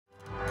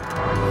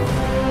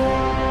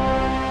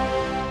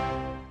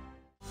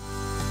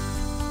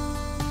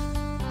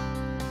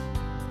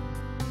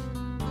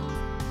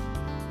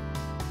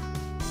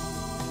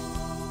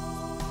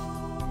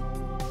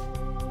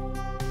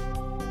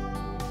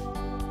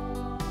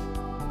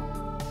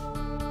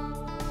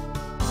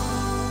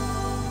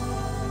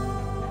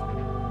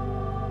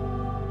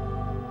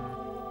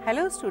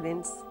Hello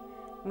students,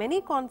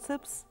 many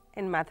concepts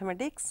in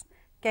mathematics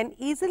can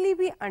easily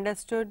be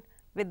understood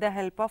with the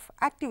help of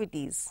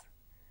activities.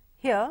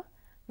 Here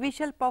we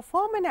shall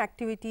perform an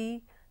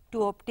activity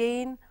to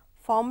obtain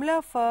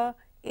formula for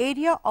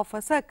area of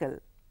a circle.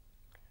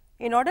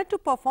 In order to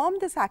perform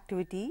this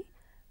activity,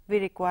 we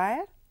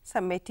require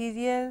some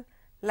material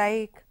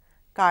like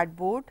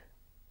cardboard,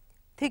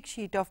 thick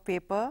sheet of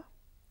paper,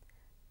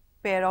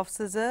 pair of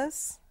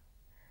scissors,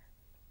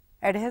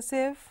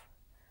 adhesive,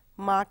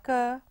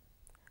 marker,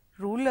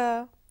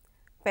 ruler,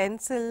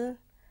 pencil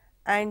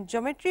and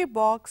geometry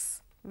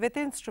box with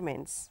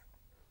instruments.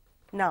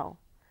 Now,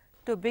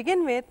 to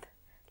begin with,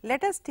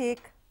 let us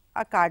take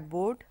a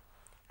cardboard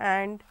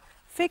and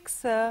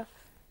fix a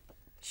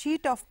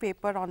sheet of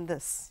paper on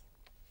this.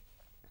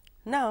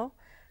 Now,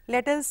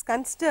 let us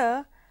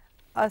consider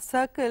a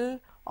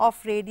circle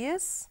of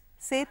radius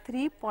say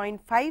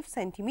 3.5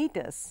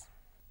 centimeters.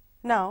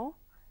 Now,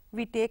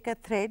 we take a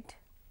thread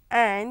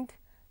and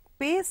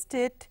paste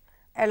it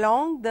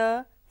along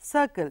the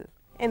circle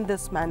in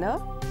this manner.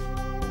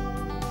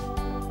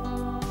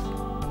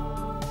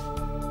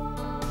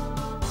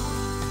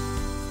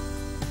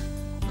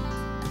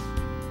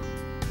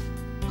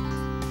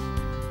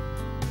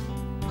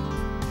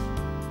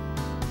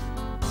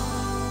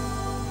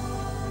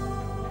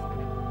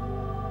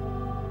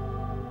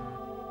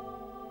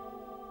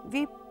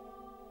 We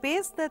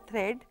paste the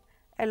thread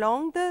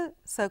along the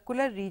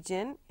circular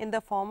region in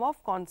the form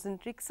of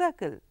concentric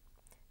circle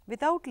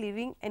without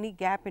leaving any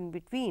gap in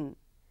between.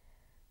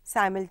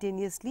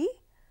 Simultaneously,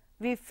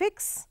 we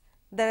fix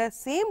the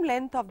same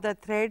length of the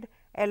thread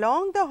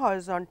along the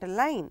horizontal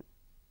line.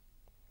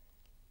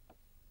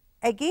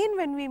 Again,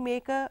 when we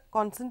make a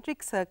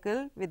concentric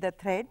circle with the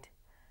thread,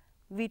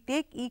 we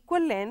take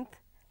equal length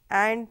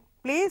and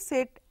place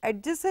it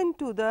adjacent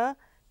to the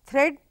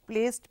thread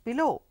placed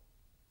below.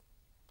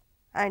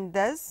 And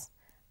thus,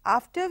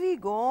 after we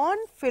go on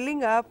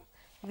filling up,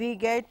 we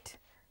get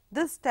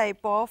this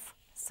type of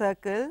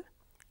circle,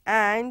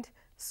 and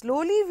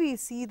slowly we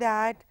see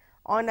that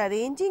on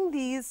arranging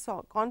these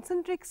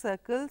concentric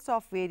circles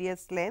of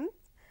various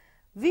lengths,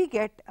 we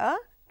get a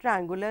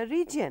triangular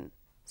region.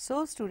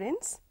 So,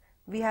 students,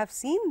 we have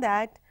seen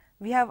that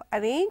we have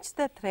arranged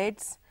the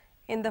threads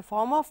in the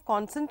form of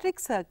concentric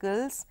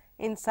circles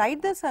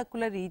inside the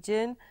circular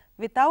region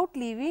without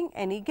leaving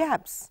any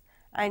gaps,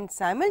 and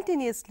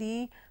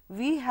simultaneously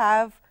we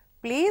have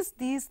placed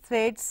these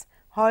threads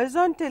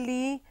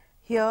horizontally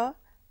here,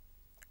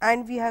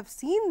 and we have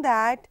seen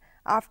that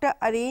after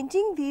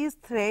arranging these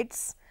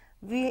threads,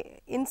 we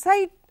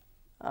inside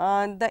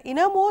the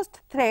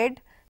innermost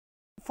thread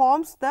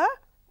forms the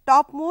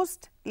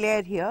topmost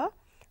layer here,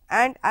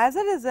 and as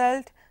a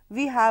result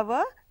we have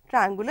a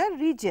triangular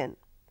region.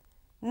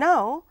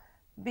 Now,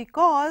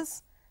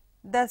 because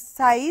the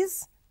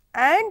size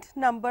and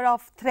number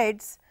of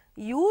threads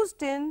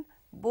used in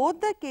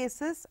both the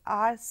cases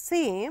are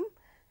same,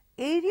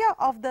 area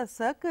of the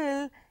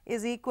circle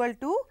is equal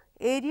to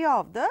area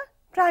of the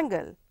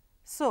triangle.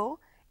 So,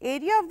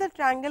 area of the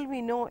triangle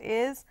we know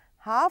is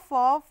half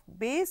of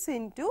base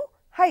into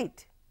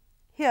height.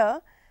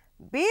 Here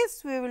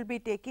base we will be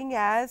taking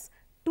as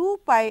 2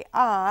 pi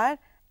r,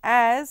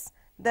 as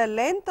the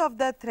length of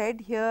the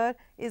thread here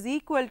is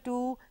equal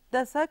to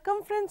the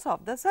circumference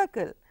of the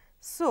circle.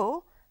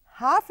 So,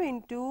 half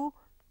into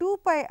 2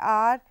 pi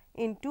r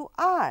into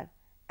r,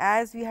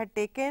 as we had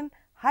taken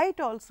height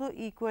also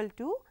equal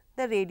to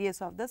the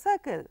radius of the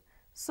circle.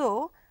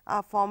 So,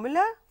 our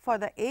formula for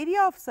the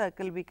area of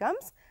circle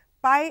becomes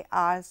pi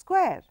r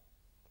square.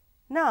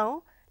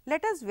 Now,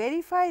 let us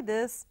verify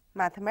this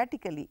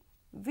mathematically.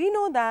 We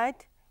know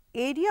that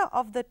area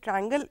of the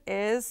triangle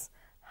is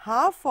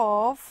half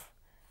of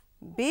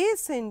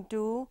base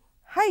into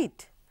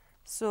height.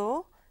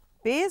 So,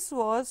 base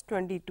was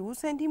 22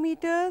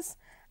 centimeters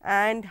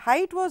and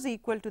height was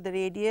equal to the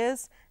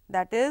radius,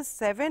 that is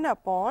 7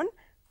 upon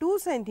 2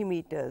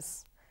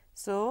 centimeters.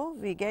 So,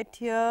 we get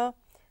here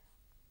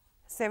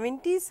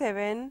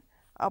 77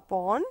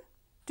 upon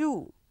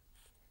 2.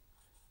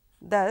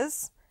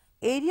 Thus,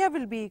 area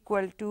will be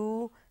equal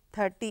to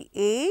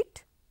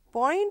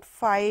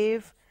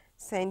 38.5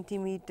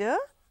 centimeter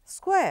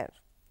square.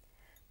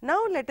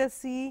 Now, let us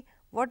see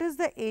what is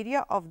the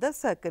area of the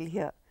circle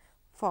here.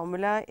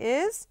 Formula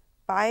is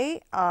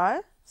pi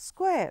r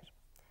square.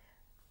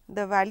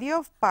 The value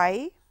of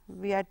pi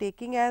we are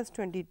taking as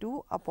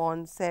 22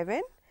 upon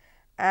 7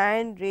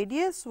 and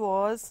radius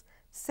was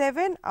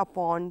 7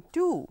 upon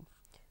 2.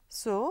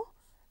 So,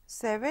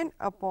 7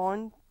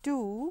 upon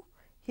 2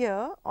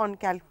 here on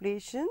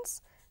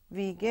calculations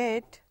we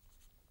get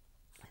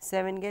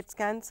 7 gets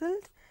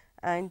cancelled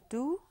and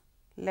 2,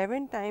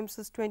 11 times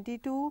is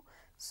 22.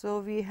 So,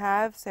 we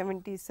have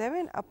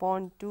 77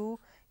 upon 2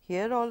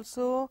 here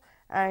also,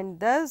 and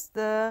thus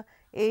the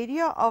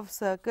area of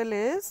circle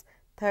is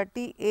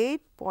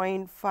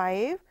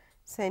 38.5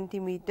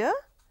 centimeter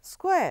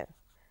square.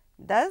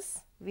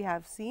 Thus, we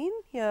have seen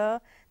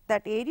here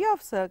that area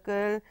of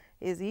circle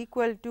is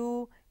equal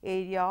to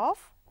area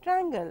of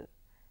triangle.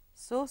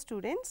 So,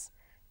 students,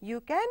 You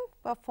can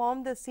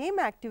perform the same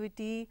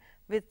activity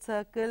with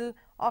circle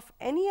of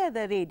any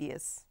other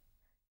radius.